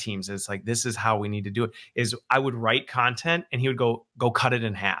 with my teams. It's like, this is how we need to do it, is I would write content and he would go cut it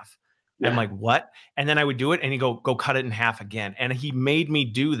in half. Yeah. I'm like, what? And then I would do it and he'd go cut it in half again. And he made me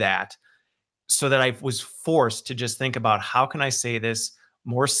do that so that I was forced to just think about, how can I say this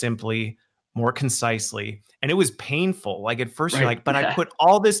more simply, more concisely? And it was painful. Like, at first, you're like, but yeah. I put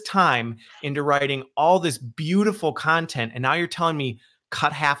all this time into writing all this beautiful content, and now you're telling me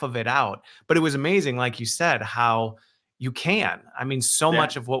cut half of it out. But it was amazing, like you said, how you can. I mean, so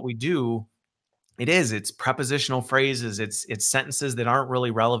much of what we do, it's prepositional phrases, it's sentences that aren't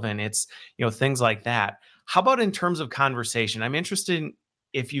really relevant. It's, things like that. How about in terms of conversation? I'm interested in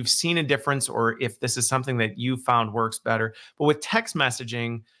if you've seen a difference, or if this is something that you found works better. But with text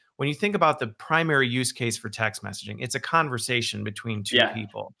messaging, when you think about the primary use case for text messaging, it's a conversation between two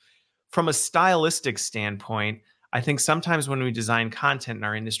people. From a stylistic standpoint, I think sometimes when we design content in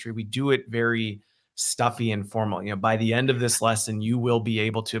our industry, we do it very stuffy and formal. By the end of this lesson, you will be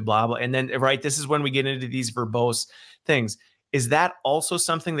able to blah, blah. And then, right, this is when we get into these verbose things. Is that also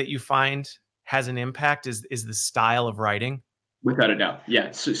something that you find has an impact, is the style of writing? Without a doubt. Yeah.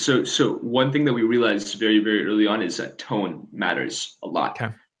 So one thing that we realized very, very early on is that tone matters a lot.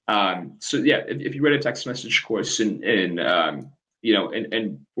 Okay. So yeah, if you read a text message course in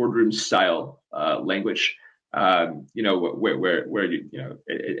boardroom style language, where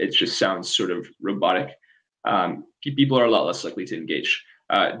it just sounds sort of robotic, people are a lot less likely to engage.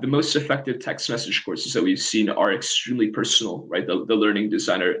 The most effective text message courses that we've seen are extremely personal, right? The learning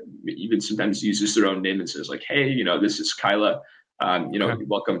designer even sometimes uses their own name and says, like, hey, this is Kyla,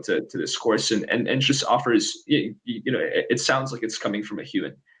 welcome to this course, and just offers, it sounds like it's coming from a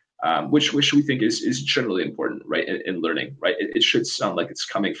human, which we think is generally important, right? In learning, right? It should sound like it's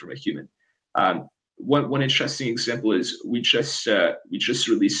coming from a human. One interesting example is we just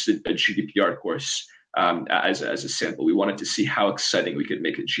released a GDPR course as a sample. We wanted to see how exciting we could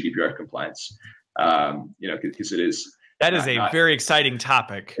make it GDPR compliance, because it is. That is a very exciting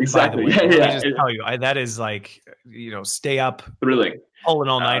topic. Exactly. By the way. Let me just tell you, that is like, stay up, thrilling, pull an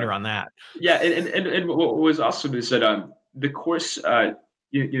all-nighter on that. Yeah, and what was awesome is that the course,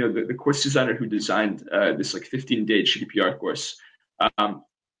 the course designer who designed this like 15-day GDPR course,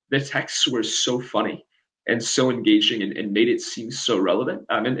 the texts were so funny and so engaging, and made it seem so relevant.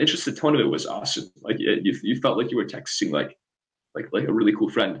 And just the tone of it was awesome. Like, you felt like you were texting like a really cool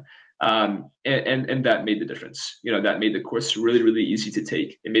friend. And that made the difference. That made the course really, really easy to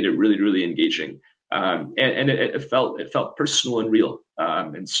take. It made it really, really engaging. And it felt personal and real.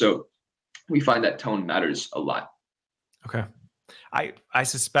 And so we find that tone matters a lot. Okay. I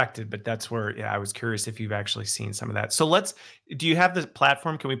suspected, but that's where, I was curious if you've actually seen some of that. So do you have the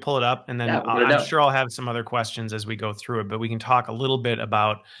platform? Can we pull it up? And then I'm sure I'll have some other questions as we go through it, but we can talk a little bit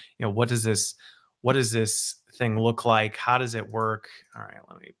about, what does this thing look like? How does it work? All right,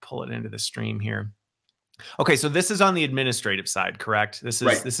 let me pull it into the stream here. Okay, so this is on the administrative side, correct? This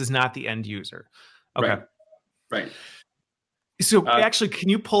is not the end user. Okay. Right. So actually, can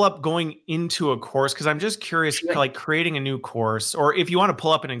you pull up going into a course? Because I'm just curious, like creating a new course, or if you want to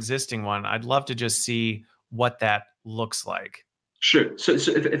pull up an existing one, I'd love to just see what that looks like. Sure. So if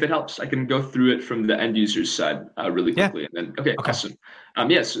it helps, I can go through it from the end user's side really quickly. And then, okay. Awesome.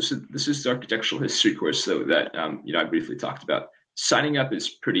 So this is the architectural history course that I briefly talked about. Signing up is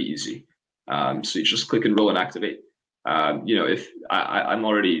pretty easy. So you just click enroll and activate. If I'm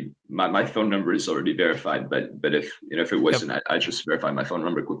already, my phone number is already verified, but if it wasn't, I just verify my phone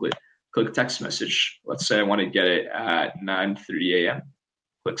number quickly. click text message. Let's say I want to get it at 9:30 a.m.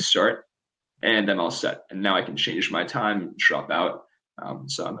 Click start, and I'm all set. And now I can change my time, drop out.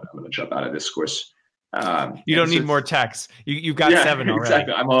 So I'm going to drop out of this course. You don't need more text. You've got 7 already.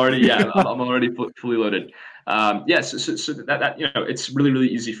 Exactly. I'm already fully loaded. So that it's really, really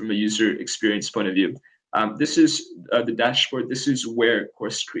easy from a user experience point of view. This is the dashboard. This is where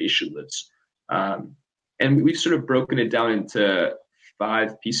course creation lives. And we've sort of broken it down into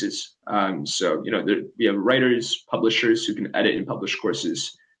 5 pieces. So we have writers, publishers who can edit and publish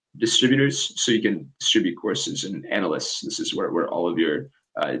courses, distributors, so you can distribute courses, and analysts. This is where all of your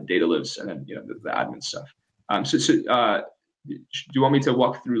data lives, and then the admin stuff. Do you want me to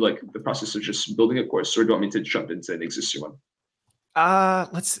walk through like the process of just building a course, or do you want me to jump into an existing one?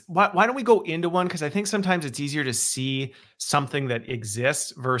 Why don't we go into one? Because I think sometimes it's easier to see something that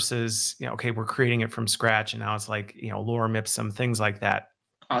exists versus, okay, we're creating it from scratch, and now it's like, lorem ipsum, things like that.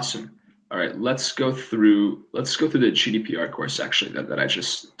 Awesome. All right, let's go through the GDPR course actually that I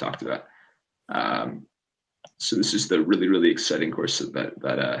just talked about. So this is the really, really exciting course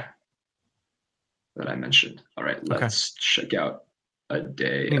that I mentioned. All right, let's check out a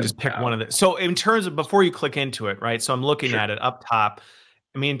day. You can just pick one of the. So in terms of, before you click into it, right? So I'm looking at it up top.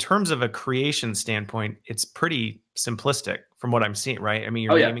 I mean, in terms of a creation standpoint, it's pretty simplistic from what I'm seeing, right? I mean,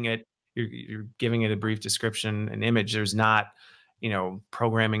 you're naming it, you're giving it a brief description, an image. There's not,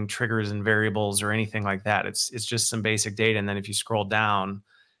 programming triggers and variables or anything like that. It's just some basic data. And then if you scroll down,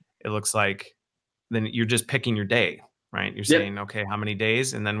 it looks like then you're just picking your day, right? You're saying, okay, how many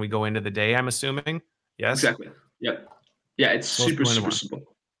days? And then we go into the day, I'm assuming. Yes. Exactly. Yep. Yeah, it's super simple.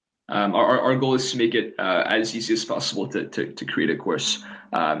 Our goal is to make it as easy as possible to create a course.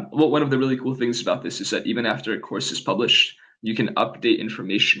 One of the really cool things about this is that even after a course is published, you can update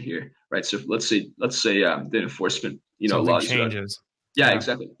information here, right? So let's say the enforcement, laws changes. Yeah,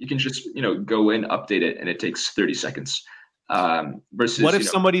 exactly. You can just go in, update it, and it takes 30 seconds. Versus what if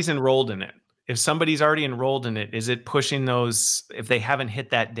somebody's enrolled in it? If somebody's already enrolled in it, is it pushing those? If they haven't hit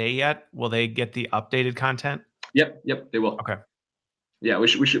that day yet, will they get the updated content? Yep, they will. Okay. Yeah,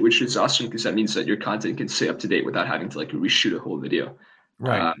 which is awesome, because that means that your content can stay up to date without having to like reshoot a whole video.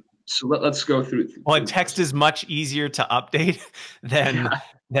 Right. So let's go through. Well, and text is much easier to update than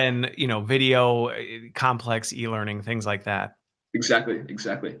video, complex e-learning, things like that. Exactly.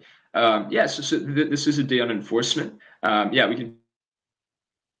 So this is a day on enforcement. We can.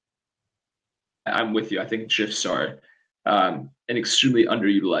 I'm with you. I think GIFs are an extremely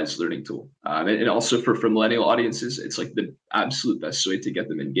underutilized learning tool, and also for millennial audiences, it's like the absolute best way to get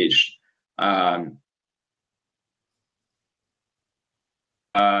them engaged.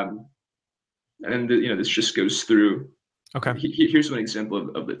 And this just goes through. Okay. Here's one example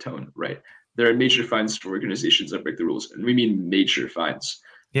of the tone. Right, there are major fines for organizations that break the rules, and we mean major fines.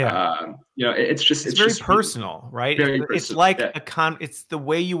 Yeah. It's very personal, right? It's like it's the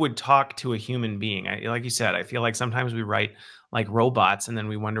way you would talk to a human being. Like you said, I feel like sometimes we write like robots, and then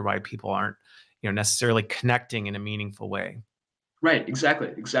we wonder why people aren't, necessarily connecting in a meaningful way. Right.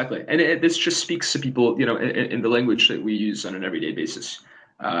 Exactly. And this just speaks to people, in the language that we use on an everyday basis.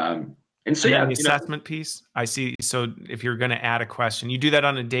 And so, the assessment piece, I see. So if you're going to add a question, you do that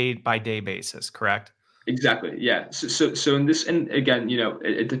on a day-by-day basis, correct? Exactly. Yeah. So in this, and again,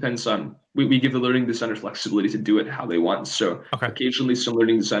 it depends on, we give the learning designer flexibility to do it how they want. So occasionally some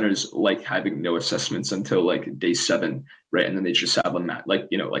learning designers like having no assessments until like day 7, right? And then they just have them at like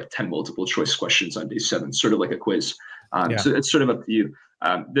 10 multiple choice questions on day 7, sort of like a quiz. So it's sort of up to you.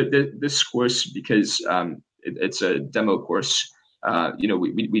 This course, because it's a demo course,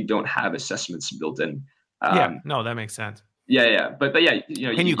 we don't have assessments built in. No, that makes sense. Yeah. But yeah,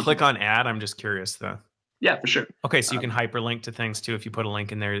 can you click on add? I'm just curious though. Yeah, for sure. Okay, so you can hyperlink to things too. If you put a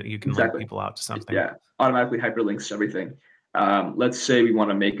link in there, you can link people out to something. Yeah, automatically hyperlinks everything. Let's say we want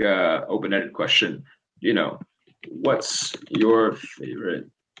to make a open-ended question. What's your favorite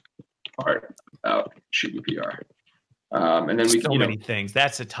part about GDPR? And then we so many things.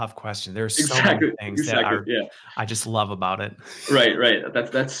 That's a tough question. There's so many things that I just love about it. Right.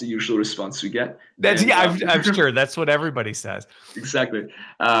 That's the usual response we get. I'm sure that's what everybody says. Exactly.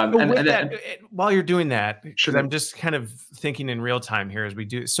 While you're doing that, because I'm just kind of thinking in real time here as we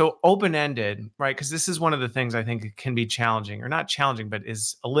do. So open-ended, right? Because this is one of the things I think can be challenging, or not challenging, but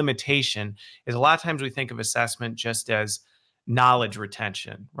is a limitation. Is a lot of times we think of assessment just as knowledge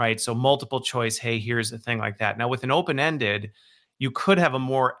retention, right? So multiple choice, hey, here's a thing like that. Now with an open-ended, you could have a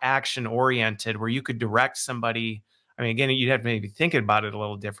more action-oriented where you could direct somebody. I mean, again, you'd have to maybe think about it a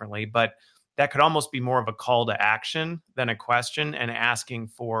little differently, but that could almost be more of a call to action than a question and asking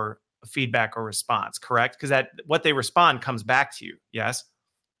for feedback or response, correct? Because that what they respond comes back to you, yes?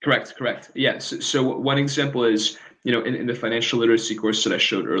 Correct. Yeah. So one example is, in the financial literacy course that I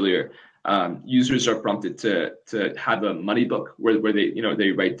showed earlier, users are prompted to have a money book where they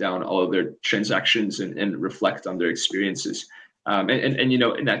they write down all of their transactions and reflect on their experiences. And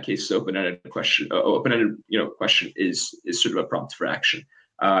in that case, the open-ended question is sort of a prompt for action.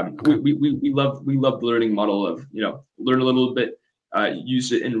 Okay. We love the learning model of learn a little bit,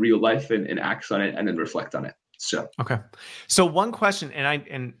 use it in real life and act on it, and then reflect on it. So okay. So one question,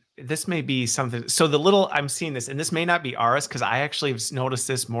 and this may be something. So I'm seeing this, and this may not be ours because I actually have noticed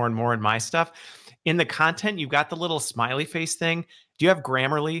this more and more in my stuff. In the content, you've got the little smiley face thing. Do you have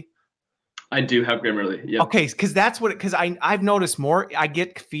Grammarly? I do have Grammarly. Yeah. Okay, because I've noticed more. I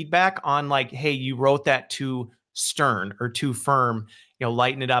get feedback on like, hey, you wrote that too stern or too firm.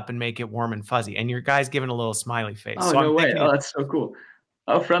 Lighten it up and make it warm and fuzzy. And your guy's giving a little smiley face. Oh, so no way! Oh, that's so cool.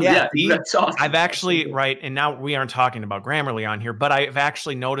 Oh, friendly. Yeah, that's awesome. I've actually, right, and now we aren't talking about Grammarly on here, but I've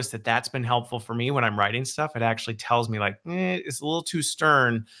actually noticed that that's been helpful for me when I'm writing stuff. It actually tells me like, it's a little too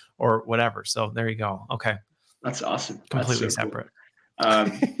stern or whatever. So there you go. Okay. That's awesome. Completely separate.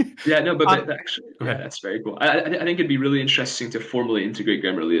 Cool. Yeah, no, but actually, yeah, that's very cool. I think it'd be really interesting to formally integrate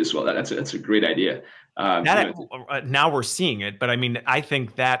Grammarly as well. That's a great idea. Now we're seeing it, but I mean, I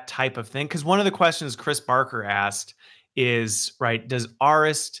think that type of thing, because one of the questions Chris Barker asked is, right, does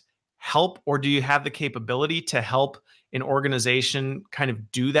Arist help, or do you have the capability to help an organization kind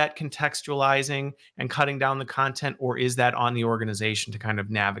of do that contextualizing and cutting down the content, or is that on the organization to kind of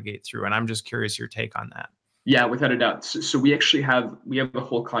navigate through? And I'm just curious your take on that. Yeah, without a doubt. So we actually have a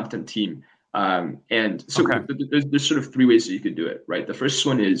whole content team, and so there's sort of three ways that you could do it, right? The first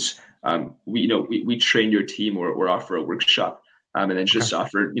one is we train your team or offer a workshop, and then just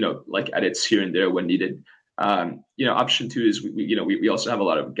offer like edits here and there when needed. Option two is we also have a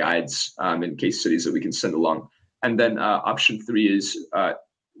lot of guides and case studies that we can send along, and then option three is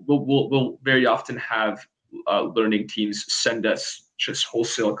we'll very often have learning teams send us just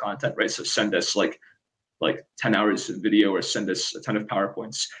wholesale content, right? So send us like 10 hours of video or send us a ton of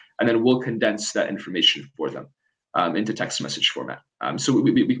PowerPoints, and then we'll condense that information for them into text message format. So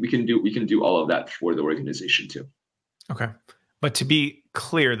we can do all of that for the organization too. Okay. But to be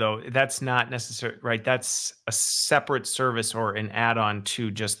clear though, that's not necessary, right? That's a separate service or an add-on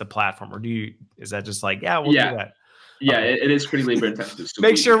to just the platform, or is that just like, we'll do that? Yeah, it is pretty labor intensive. So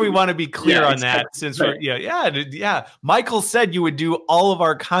Make sure we want to be clear on that, since we're Michael said you would do all of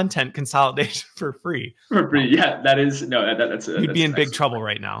our content consolidation for free. Yeah, that's you'd be in big trouble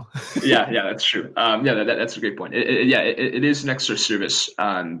right now. yeah, that's true. That's a great point. It is an extra service,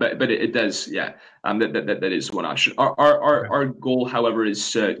 but it does. That is one option. Our goal, however,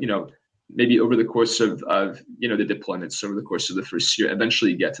 is maybe over the course of the deployments over the course of the first year,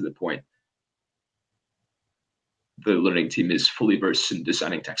 eventually get to the point the learning team is fully versed in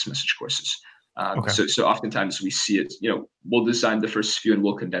designing text message courses. So oftentimes we see it, we'll design the first few and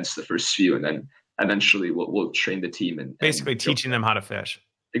we'll condense the first few, and then eventually we'll train the team and basically teaching them how to fish.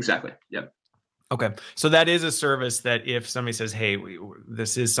 Exactly. Yeah. Okay. So that is a service that if somebody says, hey,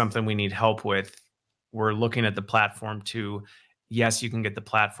 this is something we need help with, we're looking at the platform to, yes, you can get the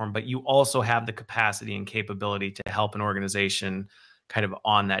platform, but you also have the capacity and capability to help an organization kind of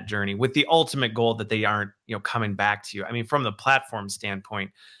on that journey, with the ultimate goal that they aren't, coming back to you. I mean, from the platform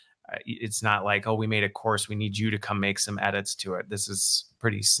standpoint, it's not like, oh, we made a course, we need you to come make some edits to it. This is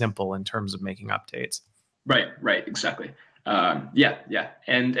pretty simple in terms of making updates. Right. Exactly.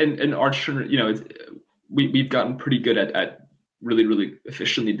 And Archer, we've gotten pretty good at really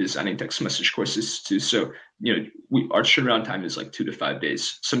efficiently designing text message courses too. So, our turnaround time is like 2 to 5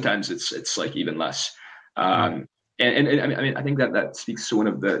 days. Sometimes it's like even less. And I mean, I think that speaks to one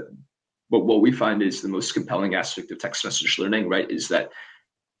of what we find is the most compelling aspect of text message learning, right? Is that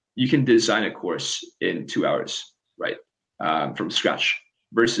you can design a course in 2 hours, right? From scratch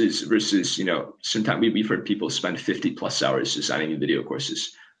versus, sometimes we've heard people spend 50 plus hours designing video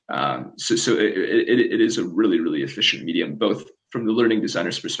courses. So it is a really, really efficient medium, both from the learning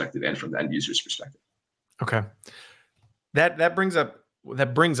designer's perspective and from the end user's perspective. Okay. That brings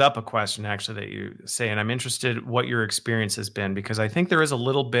up a question actually that you say, and I'm interested what your experience has been, because I think there is a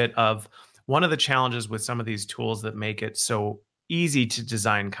little bit of one of the challenges with some of these tools that make it so easy to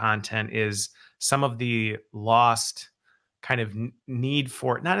design content is some of the lost kind of need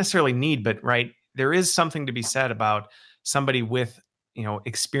for, not necessarily need, but right, there is something to be said about somebody with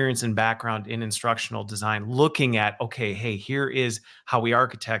experience and background in instructional design looking at, okay, hey, here is how we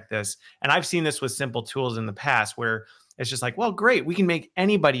architect this. And I've seen this with simple tools in the past where it's just like, well, great, we can make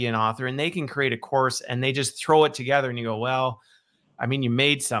anybody an author and they can create a course, and they just throw it together and you go, well, I mean, you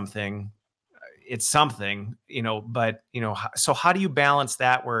made something. it's something, but, so how do you balance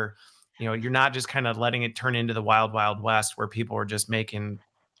that where, you're not just kind of letting it turn into the wild, wild west where people are just making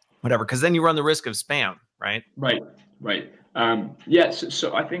whatever, because then you run the risk of spam, right? Right.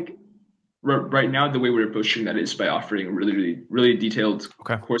 So I think right now the way we're approaching that is by offering really detailed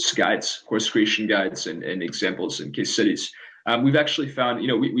course guides, course creation guides, and examples and case studies. We've actually found,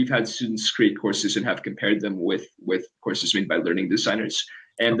 we've had students create courses and have compared them with courses made by learning designers.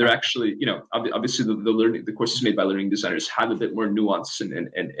 And they're actually, obviously the courses made by learning designers have a bit more nuance and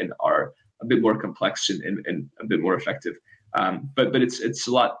are a bit more complex and a bit more effective. But it's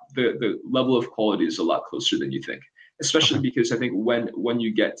a lot, the level of quality is a lot closer than you think, especially because I think when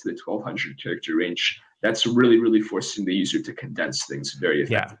you get to the 1200 character range, that's really forcing the user to condense things very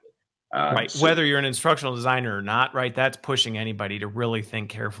effectively. Right. So, whether you're an instructional designer or not, right, that's pushing anybody to really think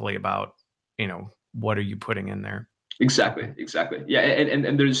carefully about, what are you putting in there? Exactly. Yeah.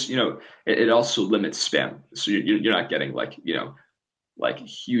 And there's, it also limits spam. So you're not getting like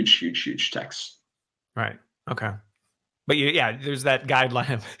huge text. Right. Okay. But there's that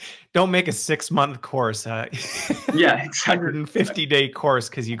guideline of don't make a 6-month course, exactly. 150-day course,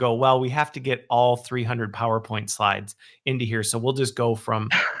 because you go, well, we have to get all 300 PowerPoint slides into here, so we'll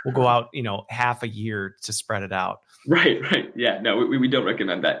go out, half a year to spread it out. Right. Yeah, no, we don't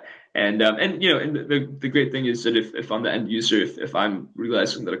recommend that. And the great thing is that if I'm the end user, if I'm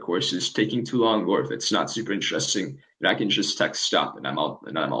realizing that a course is taking too long or if it's not super interesting, then I can just text stop and I'm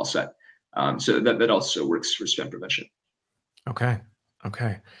all set. So that also works for spam prevention. Okay.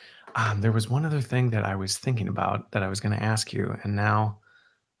 There was one other thing that I was thinking about that I was going to ask you, and now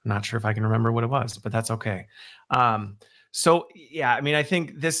I'm not sure if I can remember what it was, but that's okay. So yeah, I mean, I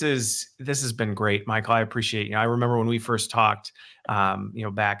think this has been great, Michael. I appreciate, I remember when we first talked,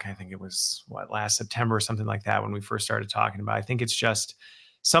 back, I think it was last September or something like that, when we first started talking about, I think it's just,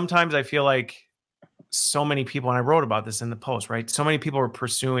 sometimes I feel like so many people, and I wrote about this in the post, right? So many people are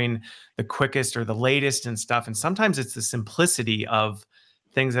pursuing the quickest or the latest and stuff. And sometimes it's the simplicity of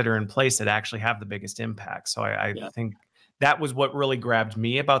things that are in place that actually have the biggest impact. So I think that was what really grabbed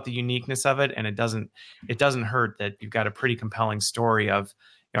me about the uniqueness of it. And it doesn't hurt that you've got a pretty compelling story of,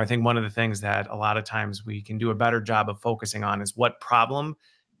 I think one of the things that a lot of times we can do a better job of focusing on is what problem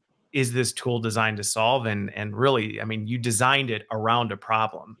is this tool designed to solve? And really, I mean, you designed it around a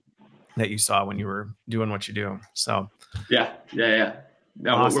problem that you saw when you were doing what you do. So yeah.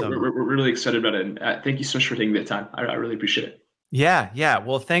 No, awesome. We're really excited about it. And thank you so much for taking the time. I really appreciate it. Yeah.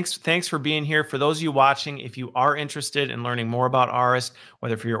 Well, thanks for being here. For those of you watching, if you are interested in learning more about ARIST,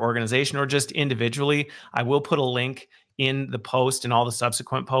 whether for your organization or just individually, I will put a link in the post and all the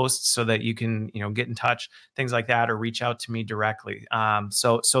subsequent posts so that you can, get in touch, things like that, or reach out to me directly.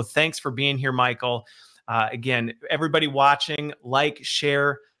 So thanks for being here, Michael. Again, everybody watching, like,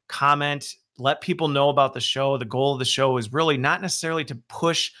 share, comment, let people know about the show. The goal of the show is really not necessarily to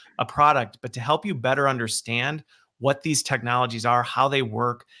push a product, but to help you better understand what these technologies are, how they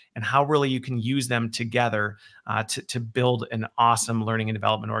work, and how really you can use them together to build an awesome learning and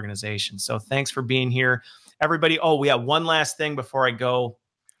development organization. So thanks for being here, everybody. Oh, we have one last thing before I go.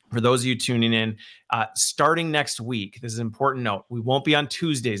 For those of you tuning in, starting next week, this is an important note, we won't be on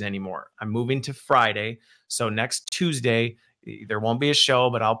Tuesdays anymore. I'm moving to Friday. So next Tuesday, there won't be a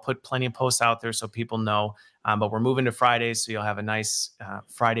show, but I'll put plenty of posts out there so people know. But we're moving to Fridays, so you'll have a nice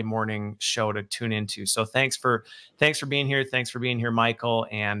Friday morning show to tune into. So thanks for being here. Thanks for being here, Michael.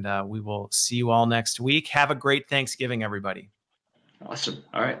 And we will see you all next week. Have a great Thanksgiving, everybody. Awesome.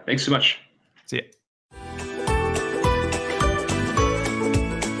 All right. Thanks so much. See ya.